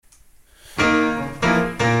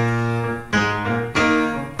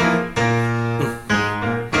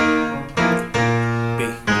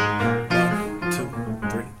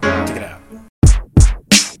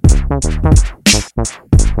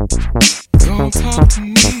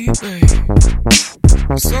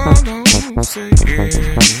So don't say yes.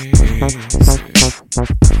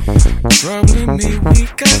 Troubling me, we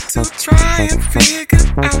got to try and figure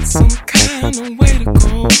out some kind of way to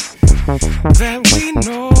go that we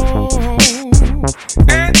know.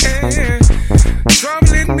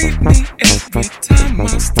 Troubling me every time I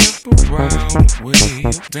step around the way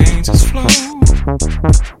of danger's flow.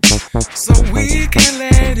 So we can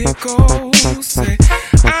let it go. Say,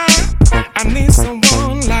 I need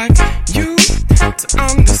someone like you to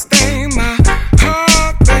understand my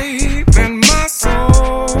heart, babe, and my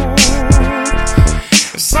soul.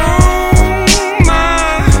 It's on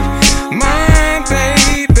my mind,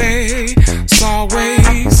 baby. It's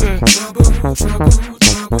always a trouble, trouble,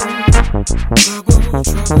 trouble, trouble,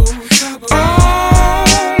 trouble. Oh,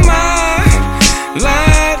 my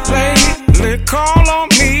life lately call on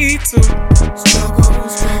me to struggle,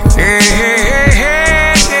 struggle. Yeah, yeah,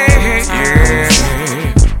 yeah, yeah.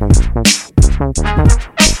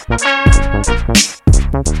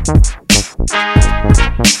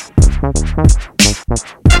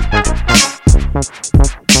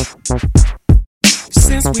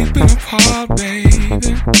 Since we've been apart,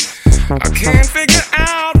 baby, I can't figure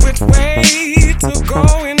out which way to go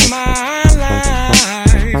in my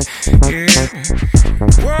life. Yeah.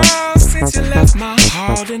 Well, since you left my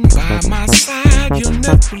heart and by my side, you'll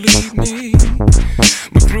never leave me.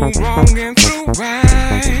 But through wrong and through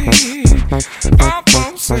right, I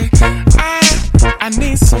won't say I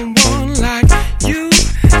need someone like you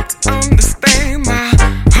to understand my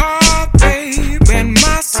heart, babe, and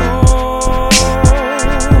my soul.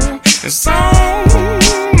 It's on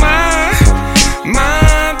my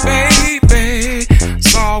mind, baby.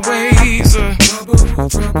 It's always a trouble, trouble,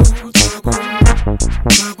 trouble, trouble,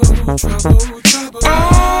 trouble, trouble.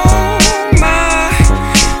 Oh, my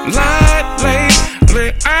life lately,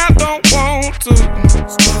 I don't want to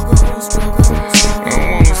struggle, struggle, struggle. I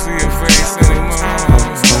don't want to see your face anymore.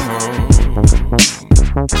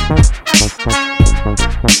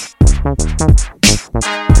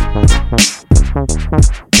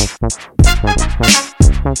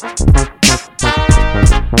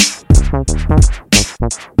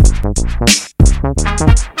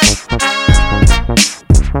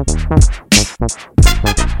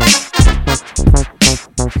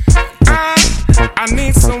 I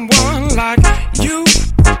need someone like you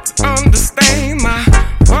to understand my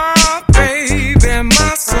heart, babe, and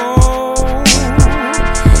my soul.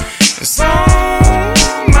 It's on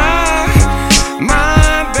my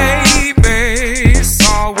mind, baby. It's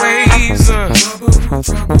always a trouble,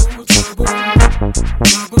 trouble, trouble, trouble,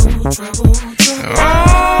 trouble, trouble.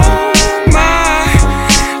 Oh, my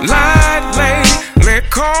life lately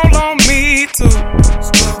call on me to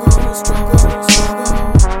struggle, struggle, struggle.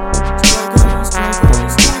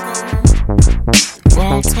 Come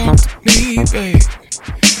on, talk to me, babe.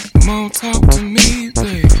 Come on, talk to me,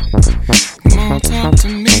 babe. Come on, talk to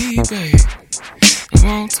me, babe. Come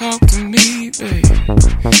on, talk to me, babe.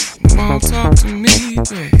 Come on, talk to me,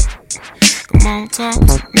 babe. Come on, talk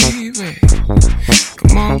to me, babe.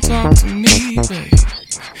 Come on, talk to me, babe.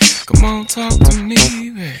 Come on, talk to me,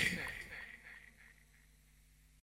 babe.